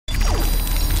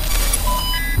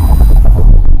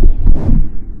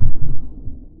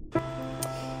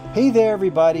Hey there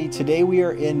everybody, today we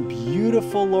are in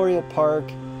beautiful Laureate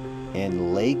Park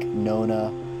in Lake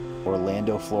Nona,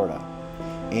 Orlando, Florida.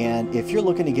 And if you're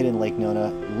looking to get in Lake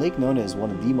Nona is one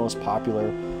of the most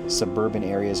popular suburban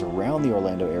areas around the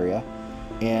Orlando area.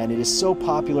 And it is so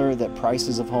popular that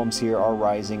prices of homes here are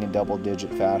rising in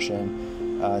double-digit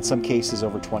fashion, in some cases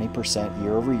over 20%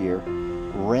 year over year.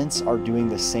 Rents are doing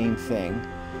the same thing.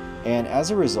 And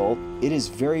as a result, it is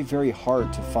very, very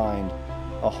hard to find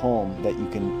a home that you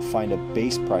can find a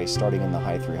base price starting in the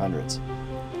high 300s.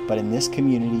 But in this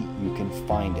community, you can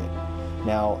find it.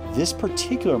 Now, this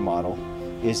particular model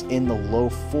is in the low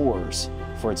 4s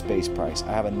for its base price.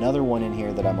 I have another one in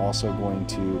here that I'm also going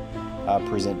to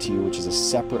present to you, which is a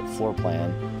separate floor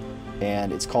plan,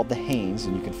 and it's called the Haynes,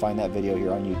 and you can find that video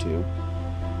here on YouTube.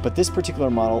 But this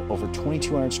particular model, over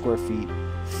 2,200 square feet,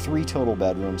 3 total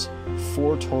bedrooms,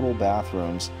 4 total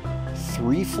bathrooms,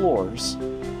 3 floors,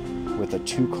 with a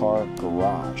 2-car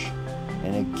garage.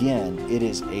 And again, it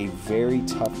is a very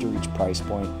tough to reach price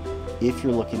point if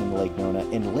you're looking in Lake Nona.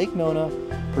 And Lake Nona,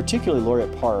 particularly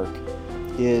Laureate Park,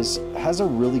 has a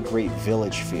really great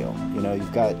village feel. You know,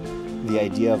 you've got the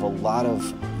idea of a lot of,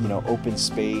 you know, open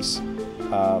space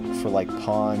for like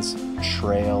ponds,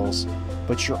 trails,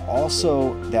 but you're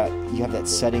also you have that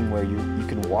setting where you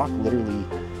can walk literally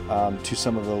to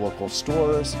some of the local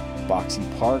stores.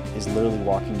 Boxy Park is literally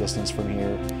walking distance from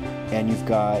here. And you've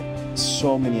got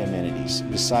so many amenities.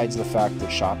 Besides the fact that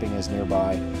shopping is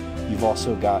nearby, you've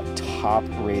also got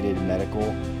top-rated medical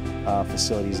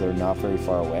facilities that are not very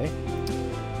far away.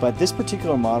 But this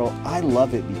particular model, I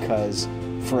love it because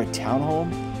for a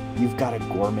townhome, you've got a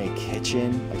gourmet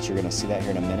kitchen, like you're gonna see that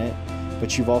here in a minute,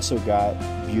 but you've also got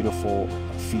beautiful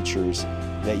features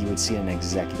that you would see in an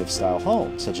executive-style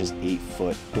home, such as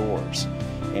 8-foot doors.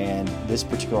 And this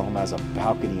particular home has a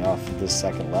balcony off of this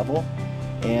second level.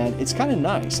 And it's kind of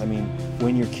nice. I mean,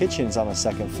 when your kitchen's on the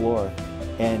second floor,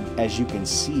 and as you can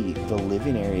see, the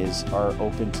living areas are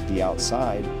open to the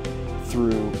outside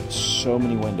through so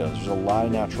many windows. There's a lot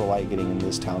of natural light getting into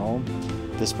this townhome.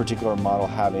 This particular model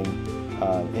having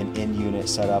an end unit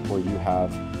set up where you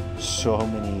have so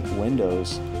many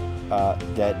windows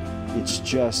that it's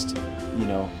just, you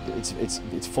know,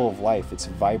 it's full of life. It's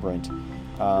vibrant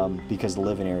because the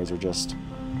living areas are just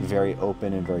very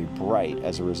open and very bright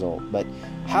as a result. But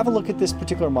have a look at this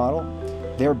particular model.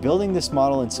 They're building this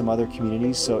model in some other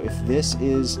communities, so if this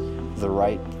is the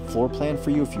right floor plan for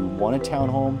you, if you want a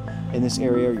townhome in this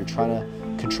area, or you're trying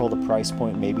to control the price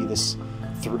point, maybe this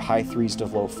high 3s to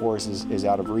low 4s is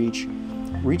out of reach,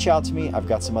 reach out to me. I've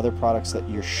got some other products that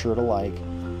you're sure to like.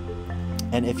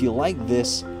 And if you like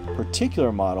this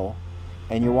particular model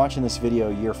and you're watching this video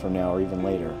a year from now or even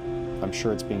later, I'm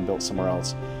sure it's being built somewhere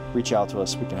else, reach out to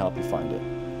us, we can help you find it.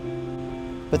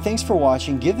 But thanks for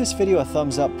watching. Give this video a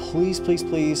thumbs up, please, please,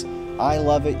 please. I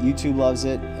love it, YouTube loves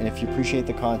it, and if you appreciate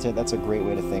the content, that's a great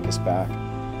way to thank us back.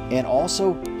 And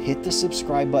also hit the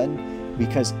subscribe button,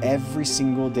 because every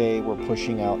single day we're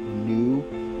pushing out new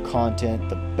content,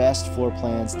 the best floor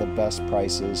plans, the best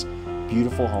prices,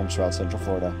 beautiful homes throughout Central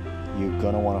Florida. You're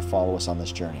gonna wanna follow us on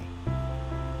this journey.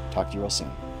 Talk to you real soon.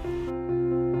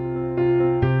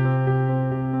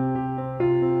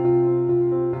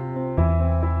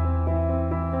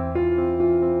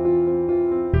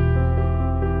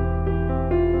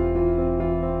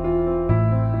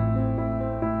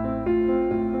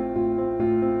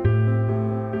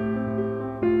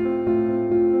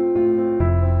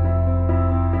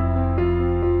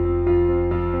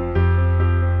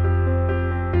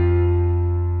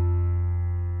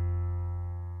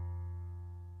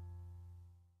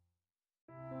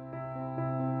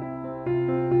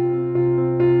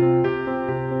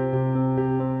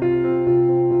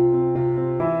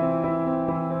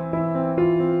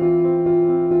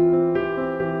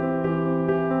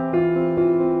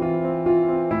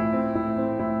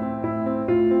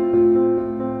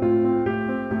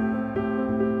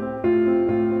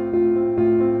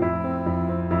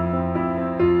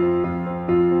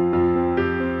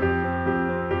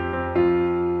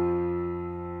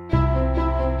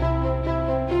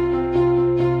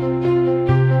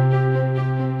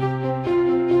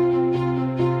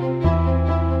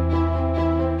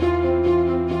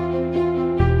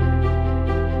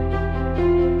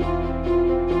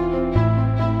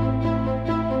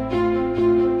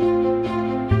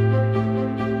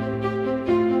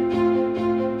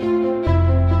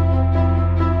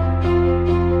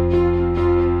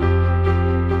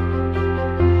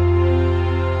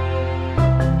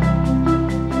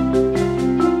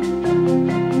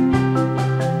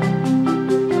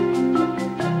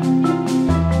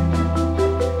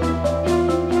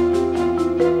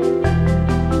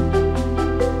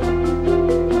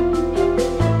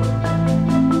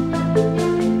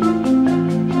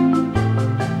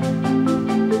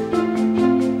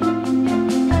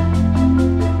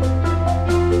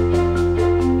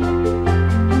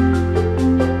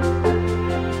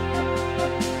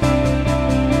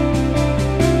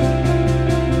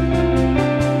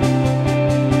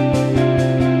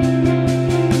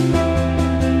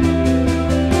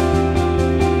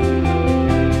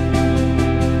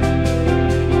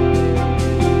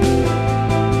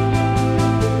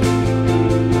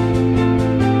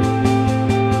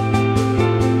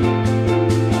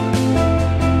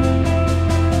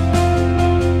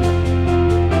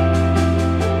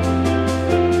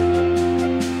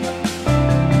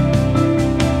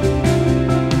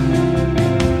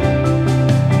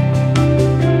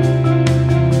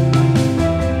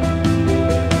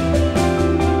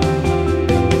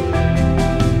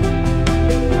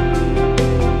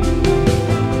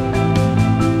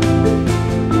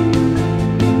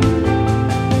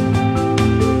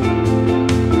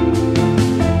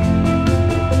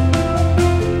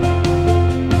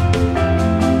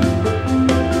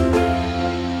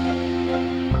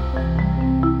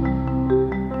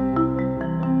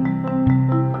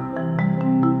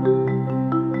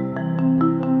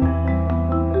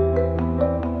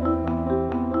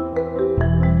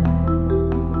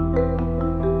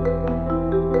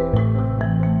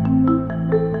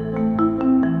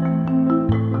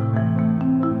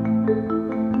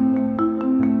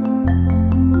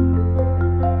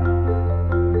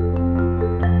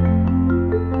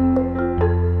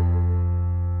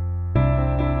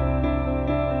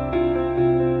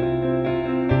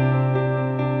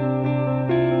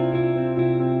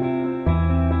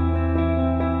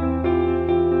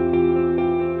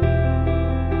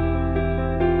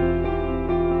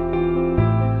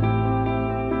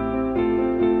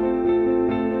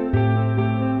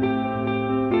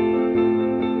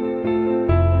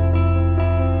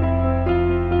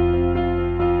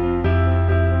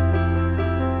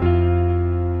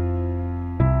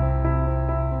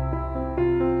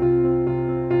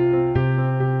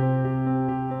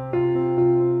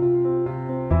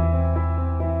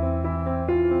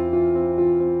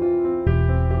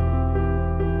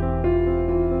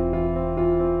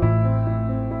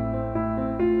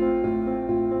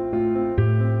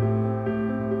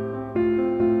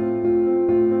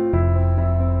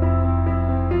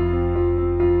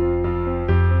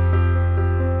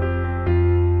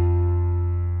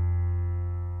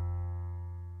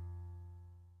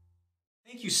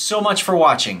 Thank you so much for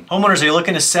watching. Homeowners, are you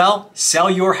looking to sell? Sell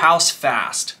your house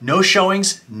fast. No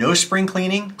showings, no spring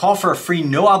cleaning. Call for a free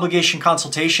no obligation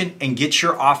consultation and get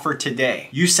your offer today.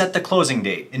 You set the closing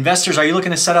date. Investors, are you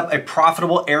looking to set up a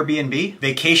profitable Airbnb,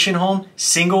 vacation home,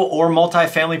 single or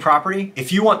multi-family property?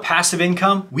 If you want passive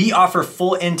income, we offer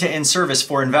full end-to-end service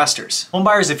for investors.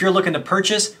 Homebuyers, if you're looking to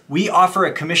purchase, we offer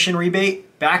a commission rebate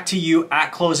back to you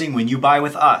at closing when you buy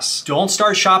with us. Don't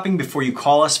start shopping before you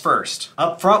call us first.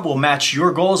 Up front, we'll match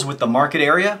your goals with the market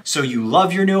area so you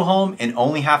love your new home and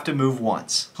only have to move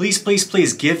once. Please, please,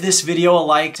 please give this video a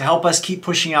like to help us keep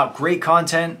pushing out great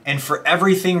content. And for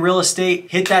everything real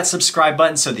estate, hit that subscribe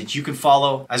button so that you can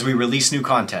follow as we release new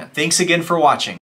content. Thanks again for watching.